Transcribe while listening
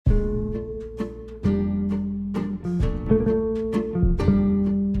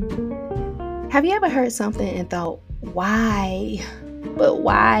Have you ever heard something and thought, why? But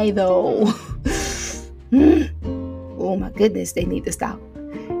why though? Oh my goodness, they need to stop.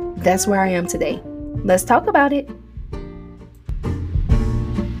 That's where I am today. Let's talk about it.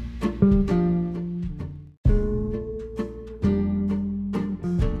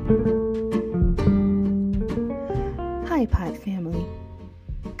 Hi, Pod family.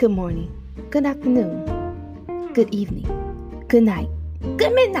 Good morning, good afternoon, good evening, good night,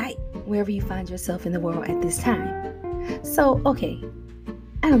 good midnight, wherever you find yourself in the world at this time. So, okay,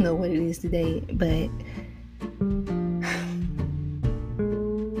 I don't know what it is today, but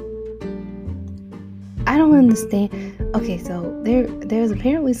I don't understand. Okay, so there's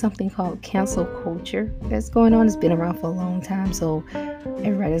apparently something called cancel culture that's going on. It's been around for a long time, so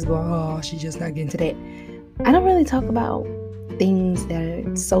everybody's going, oh, she's just not getting to that. I don't really talk about things that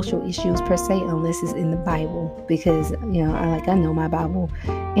are social issues per se unless it's in the Bible, because I know my Bible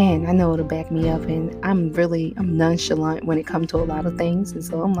and I know it'll back me up, and I'm nonchalant when it comes to a lot of things, and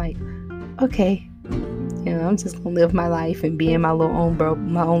so I'm like, okay, I'm just gonna live my life and be in my own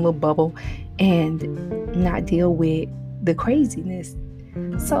little bubble and not deal with the craziness.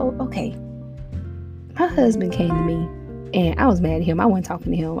 So okay, my husband came to me and I was mad at him. I wasn't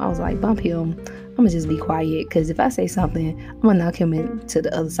talking to him. I was like, bump him. I'm gonna just be quiet, because if I say something, I'm gonna knock him into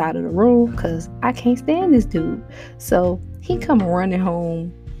the other side of the room, because I can't stand this dude. So he come running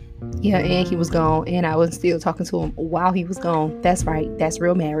home. Yeah, and he was gone, and I was still talking to him while he was gone. That's right. That's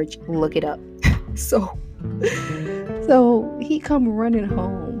real marriage. Look it up. So he come running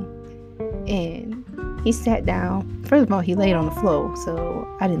home, and he sat down. First of all, he laid on the floor, so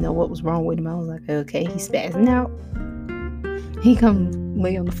I didn't know what was wrong with him. I was like, okay, he's spazzing out. He come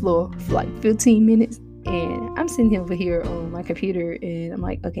lay on the floor for like 15 minutes, and I'm sitting over here on my computer, and I'm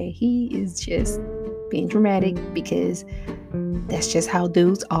like, okay, he is just being dramatic, because that's just how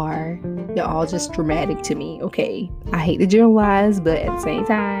dudes are. They're all just dramatic to me. Okay, I hate to generalize, but at the same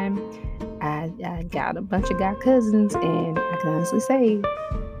time, I got a bunch of guy cousins, and I can honestly say,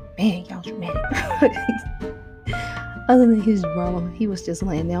 man, y'all dramatic. Other than his drama, he was just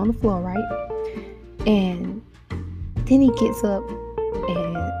laying there on the floor, right? And then he gets up,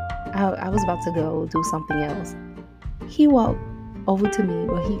 and I was about to go do something else. He walked over to me.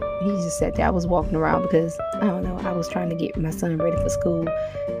 Well, he just sat there. I was walking around because, I don't know, I was trying to get my son ready for school.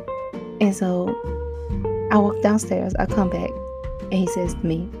 And so I walked downstairs. I come back, and he says to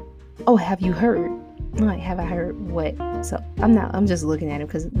me, oh, have you heard? I'm like, have I heard what? So I'm just looking at him,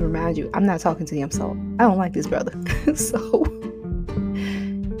 because remind you, I'm not talking to him, so I don't like this brother. So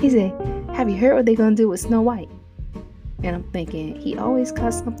he said, have you heard what they're going to do with Snow White? And I'm thinking, he always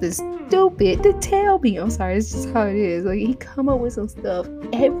got something stupid to tell me. I'm sorry, it's just how it is. Like, he come up with some stuff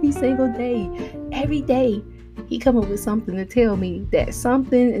every single day. Every day, he come up with something to tell me that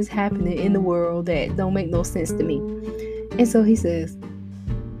something is happening in the world that don't make no sense to me. And so he says,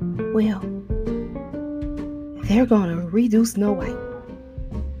 well, they're going to redo Snow White.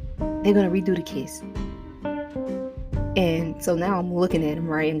 They're going to redo the kiss. And so now I'm looking at him,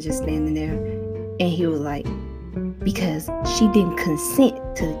 right? I'm just standing there. And he was like, because she didn't consent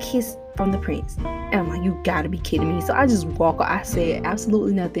to the kiss from the prince. And I'm like, you gotta be kidding me. So I just walk off. I said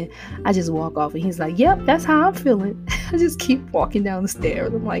absolutely nothing. I just walk off, and he's like, yep, that's how I'm feeling. I just keep walking down the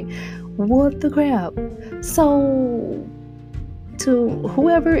stairs. I'm like, what the crap? So to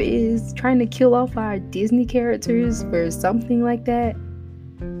whoever is trying to kill off our Disney characters for something like that,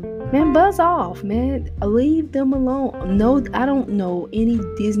 man, buzz off, man. Leave them alone. No, I don't know any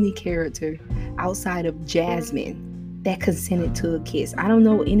Disney character outside of Jasmine that consented to a kiss. I don't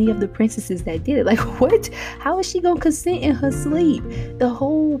know any of the princesses that did it. Like, what? How is she gonna consent in her sleep? The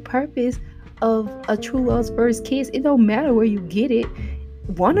whole purpose of a true love's first kiss, it don't matter where you get it.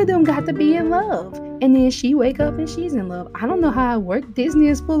 One of them got to be in love, and then she wake up and she's in love. I don't know how it works. Disney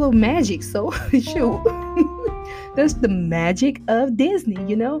is full of magic, so shoot. That's the magic of Disney,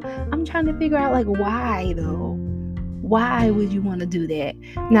 I'm trying to figure out, like, why though? Why would you want to do that?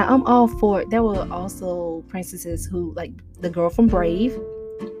 Now, I'm all for it. There were also princesses who, like the girl from Brave,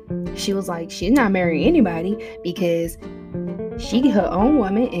 she was like, she's not marrying anybody because she her own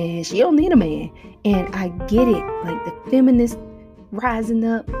woman and she don't need a man. And I get it, like the feminist rising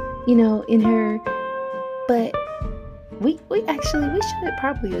up, in her. But we should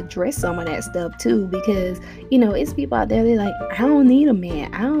probably address some of that stuff too, because it's people out there, they're like, I don't need a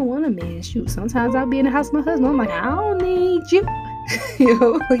man, I don't want a man. Shoot, sometimes I'll be in the house with my husband, I'm like, I don't need you.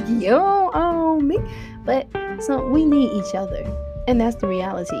 Like, you don't own me. But so we need each other, And that's the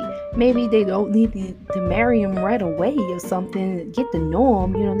reality. Maybe they don't need to marry him right away or something, get to know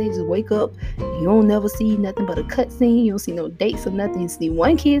him. They just wake up, you don't never see nothing but a cutscene, you don't see no dates or nothing, you see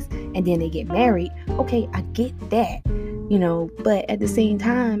one kiss, and then they get married. Okay, I get that, but at the same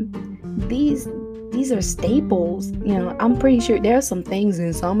time, these are staples. I'm pretty sure there are some things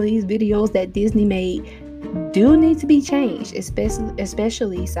in some of these videos that Disney made do need to be changed,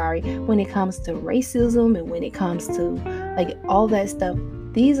 especially when it comes to racism and when it comes to like all that stuff.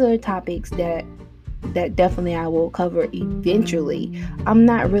 These are topics that definitely I will cover eventually.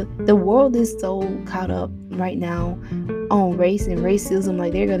 The world is so caught up right now on race and racism,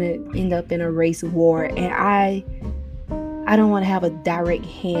 like they're gonna end up in a race war, and I don't want to have a direct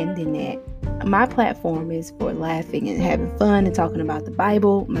hand in that. My platform is for laughing and having fun and talking about the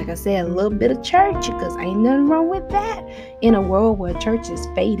Bible. Like I said, a little bit of church, because ain't nothing wrong with that in a world where church is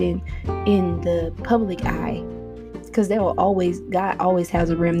fading in the public eye, because God always has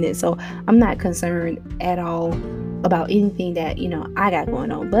a remnant. So I'm not concerned at all about anything that I got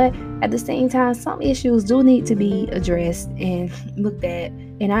going on. But at the same time, some issues do need to be addressed and looked at.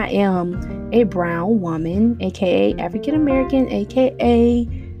 And I am a brown woman, aka African American, aka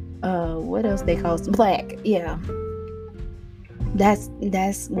what else they call it? Black. Yeah,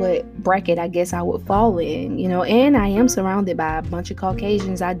 that's what bracket I guess I would fall in. And I am surrounded by a bunch of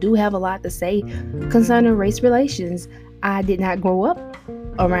Caucasians. I do have a lot to say concerning race relations. I did not grow up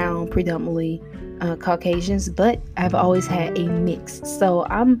around predominantly Caucasians, but I've always had a mix. So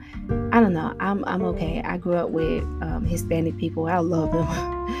I don't know, I'm okay. I grew up with Hispanic people. I love them.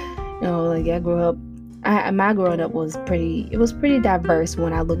 I grew up. My growing up was pretty diverse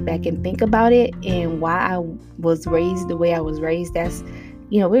when I look back and think about it, and why I was raised the way I was raised. That's,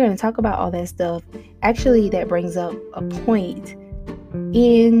 we're going to talk about all that stuff. Actually, that brings up a point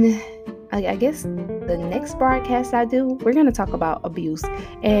in, I guess, the next broadcast I do. We're going to talk about abuse,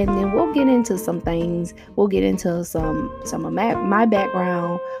 and then we'll get into some things. We'll get into some of my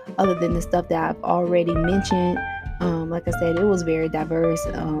background, other than the stuff that I've already mentioned. Like I said, it was very diverse.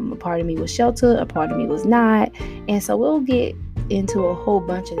 A part of me was sheltered, a part of me was not. And so we'll get into a whole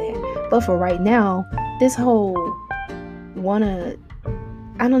bunch of that. But for right now, this whole rewrite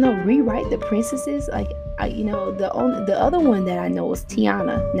the princesses. Like, the other one that I know was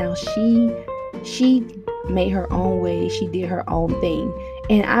Tiana. Now she made her own way. She did her own thing.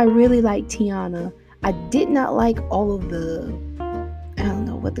 And I really like Tiana. I did not like all of the, I don't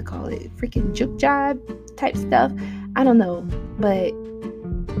know what to call it, freaking juke jive type stuff. I don't know, but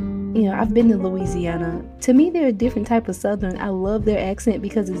I've been to Louisiana. To me, they're a different type of Southern. I love their accent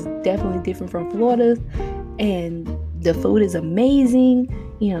because it's definitely different from Florida, and the food is amazing.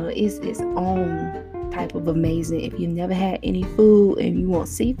 It's its own type of amazing. If you've never had any food and you want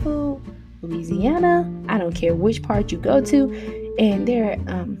seafood, Louisiana, I don't care which part you go to, and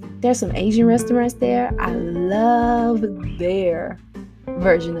there's some Asian restaurants there. I love their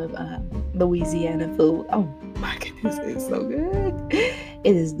version of Louisiana food. Oh my goodness, it's so good.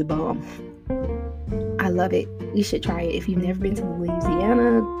 It is the bomb. I love it. You should try it. If you've never been to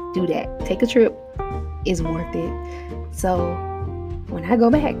Louisiana, do that. Take a trip. It's worth it. So when I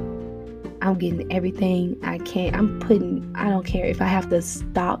go back, I'm getting everything I can. I don't care if I have to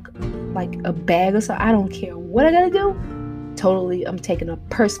stock like a bag or so. I don't care what I gotta do. Totally, I'm taking a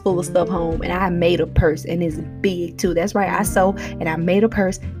purse full of stuff home, and I made a purse, and it's big too. That's right, I sew, and I made a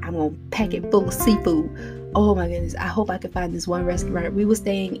purse. I'm gonna pack it full of seafood. Oh my goodness, I hope I can find this one restaurant. We were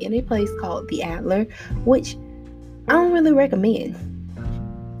staying in a place called The Adler, which I don't really recommend.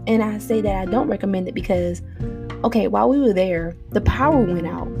 And I say that I don't recommend it because, okay, while we were there, the power went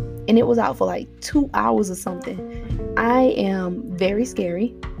out, and it was out for like 2 hours or something. I am very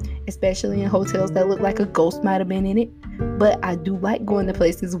scary, especially in hotels that look like a ghost might have been in it. But I do like going to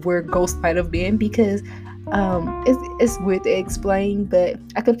places where ghosts might have been, because it's weird to explain, but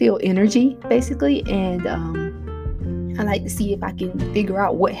I can feel energy basically, and I like to see if I can figure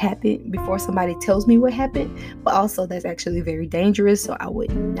out what happened before somebody tells me what happened. But also, that's actually very dangerous, so I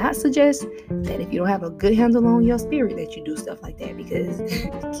would not suggest that if you don't have a good handle on your spirit that you do stuff like that, because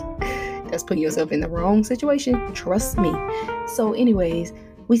that's putting yourself in the wrong situation. Trust me. So anyways,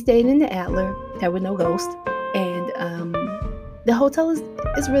 we stayed in the Adler. There were no ghosts, and the hotel is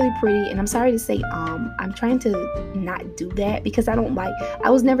really pretty. And I'm sorry to say I'm trying to not do that, because I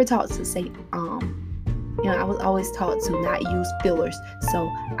was never taught to say I was always taught to not use fillers.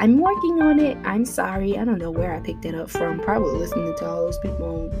 So I'm working on it. I'm sorry. I don't know where I picked it up from. Probably listening to all those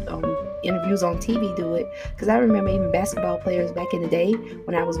people on interviews on TV do it. Because I remember even basketball players back in the day,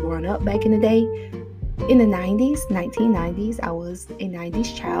 when I was growing up back in the day, in the 90s, 1990s, I was a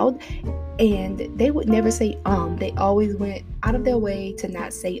 90s child, and they would never say they always went out of their way to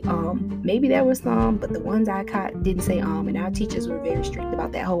not say maybe there were some, but the ones I caught didn't say and our teachers were very strict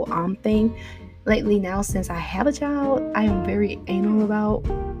about that whole thing. Lately now, since I have a child, I am very anal about,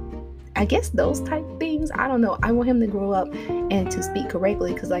 I guess, those type things. I don't know. I want him to grow up and to speak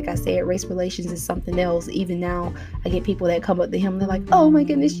correctly, because like I said, race relations is something else. Even now, I get people that come up to him, they're like, oh my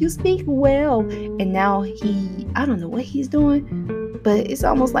goodness, you speak well. And now I don't know what he's doing, but it's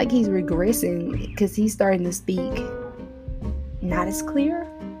almost like he's regressing, because he's starting to speak not as clear.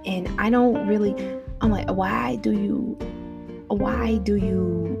 And I'm like, why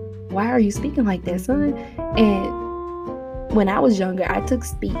are you speaking like that, son? And when I was younger, I took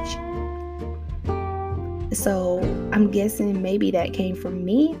speech. So I'm guessing maybe that came from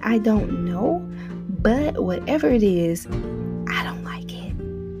me. I don't know. But whatever it is, I don't like it.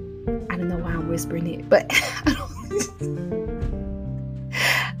 I don't know why I'm whispering it, but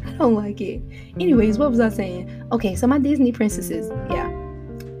I don't like it. Anyways, what was I saying? Okay, so my Disney princesses. Yeah.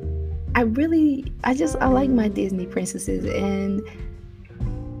 I like my Disney princesses, and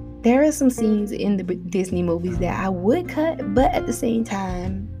there are some scenes in the Disney movies that I would cut, but at the same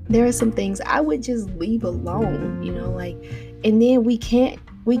time, there are some things I would just leave alone, like, and then we can't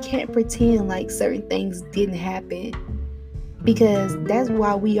pretend like certain things didn't happen, because that's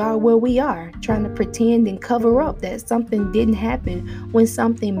why we are where we are, trying to pretend and cover up that something didn't happen when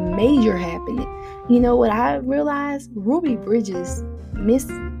something major happened. You know what I realized? Miss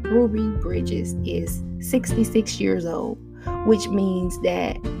Ruby Bridges is 66 years old, which means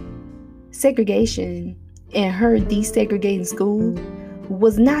that segregation and her desegregating school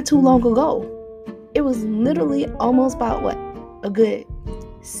was not too long ago. It was literally almost about a good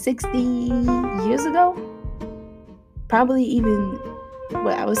 60 years ago. Probably even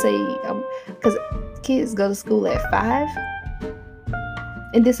I would say, because kids go to school at 5,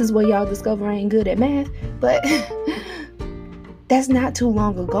 and this is where y'all discover I ain't good at math, but that's not too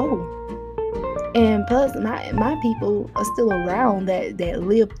long ago. And plus, my people are still around that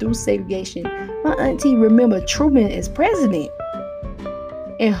lived through segregation. My auntie remember Truman as president,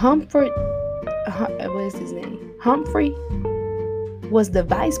 and Humphrey was the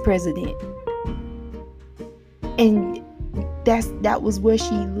vice president, and that was where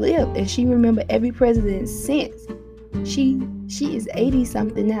she lived, and she remembered every president since. She is 80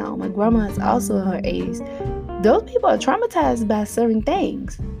 something now. My grandma is also in her 80s. Those people are traumatized by certain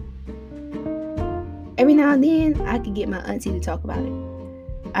things. Every now and then, I could get my auntie to talk about it.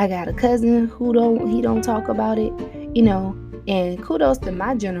 I got a cousin who don't talk about it, and kudos to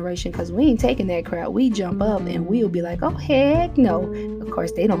my generation, because we ain't taking that crap. We jump up and we'll be like, oh, heck no. Of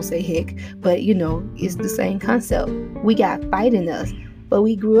course, they don't say heck, but, it's the same concept. We got fight in us, but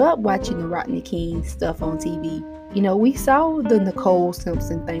we grew up watching the Rodney King stuff on TV. We saw the Nicole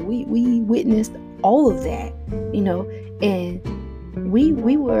Simpson thing. We witnessed all of that, and we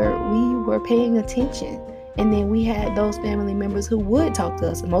were paying attention. And then we had those family members who would talk to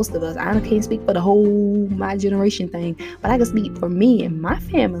us. Most of us, I can't speak for the whole my generation thing, but I can speak for me and my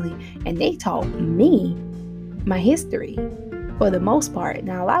family, and they taught me my history for the most part.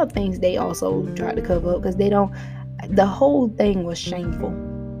 Now, a lot of things they also tried to cover up, because the whole thing was shameful,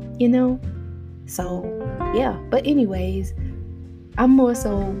 So, yeah. But anyways, I'm more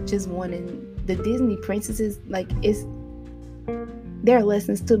so just wanting the Disney princesses, there are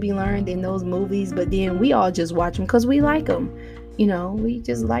lessons to be learned in those movies, but then we all just watch them because we like them. We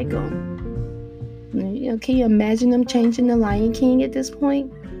just like them. Can you imagine them changing the Lion King at this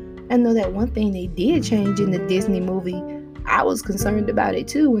point? I know that one thing they did change in the Disney movie, I was concerned about it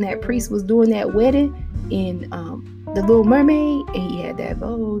too, when that priest was doing that wedding in The Little Mermaid, and he had that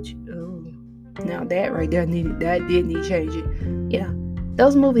bulge. Oh, now that right there did need changing. Yeah.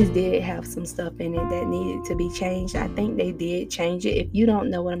 Those movies did have some stuff in it that needed to be changed. I think they did change it. If you don't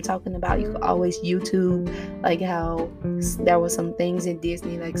know what I'm talking about, you can always YouTube, how there were some things in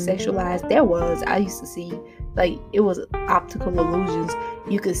Disney, sexualized. I used to see, it was optical illusions.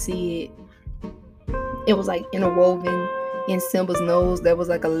 You could see it. It was interwoven in Simba's nose. There was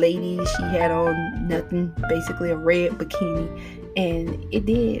a lady, she had on nothing, basically a red bikini. And it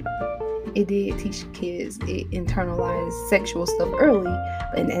did teach kids, it internalized sexual stuff early,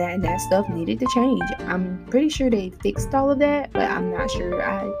 and that stuff needed to change. I'm pretty sure they fixed all of that, but I'm not sure.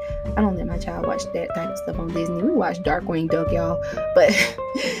 I don't let my child watch that type of stuff on Disney. We watch Darkwing Duck, y'all, but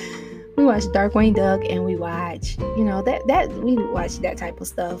we watch Darkwing Duck, and we watch, we watch that type of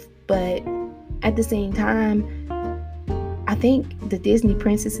stuff. But at the same time, I think the Disney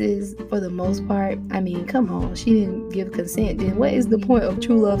princesses, for the most part, I mean, come on, she didn't give consent. Then what is the point of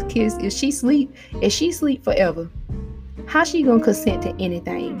true love kiss? If she sleep forever, how she gonna consent to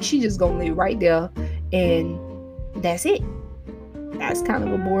anything? She just gonna live right there, and that's it. That's kind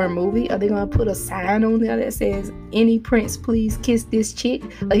of a boring movie. Are they gonna put a sign on there that says any prince please kiss this chick?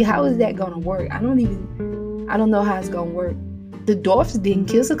 Like, how is that gonna work? I don't know how it's gonna work. The dwarfs didn't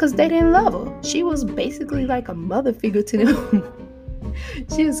kiss her because they didn't love her. She was basically like a mother figure to them.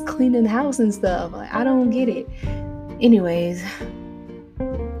 She was cleaning the house and stuff. Like, I don't get it. Anyways,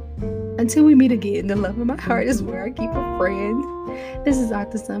 until we meet again, the love of my heart is where I keep a friend. This is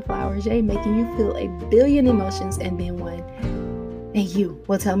Dr. Sunflower J, making you feel a billion emotions and then one. And you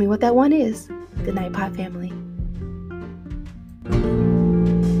will tell me what that one is. Good night, Pot Family.